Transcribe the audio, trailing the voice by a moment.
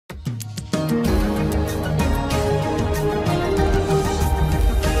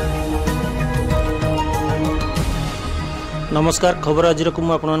नमस्कार खबर आजिर को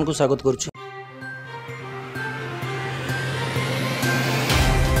मु आपको स्वागत करुच्ची।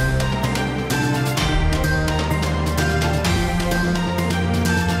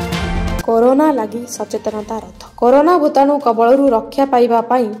 कोरोना लगी सचेतनता रथ। कोरोना भूताणु कबलरू रक्षा पाइबा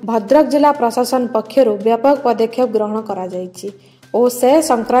पई भद्रक जिला प्रशासन पक्षरु व्यापक पदक्षेप ग्रहण करा जायछि और से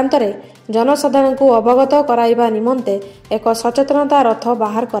संक्रांत रे जनसाधारण को अवगत कराइबा निमंते एक सचेतनता रथ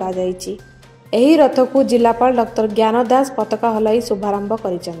बाहर करा जायछि। एही रथ को जिलापाल डॉक्टर ज्ञान दास पताका हलाई शुभारंभ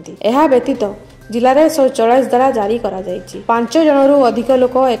करिसेंती। एहा व्यतीत जिले में 144 द्वारा जारी करा जायछि। 5 जनरू अधिक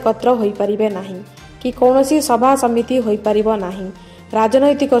लोक एकत्र होई परिबे नाही कि कौनसी सभा समिति होई परिबो नाही।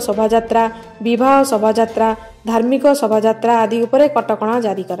 राजनैतिक शोभायात्रा, विवाह शोभायात्रा, धार्मिक शोभायात्रा आदि उपरे कटकणा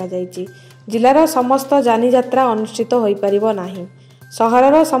जारी करा जायछि। जिलार समस्त जानी यात्रा अनुष्ठित होई परिबो नाही।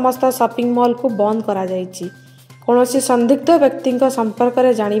 सहरर समस्त शॉपिंग मॉल को बंद करा जायछि। कौनसी संदिग्ध व्यक्ति संपर्क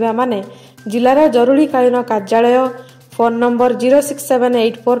में जानिबा माने जिलार जरूरीकालीन कार्यालय फोन नंबर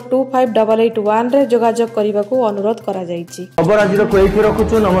 0678425881 रे जोगाजोग करने को अनुरोध करा जायछि। खबर आज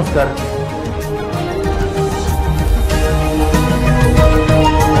रखुछु। नमस्कार।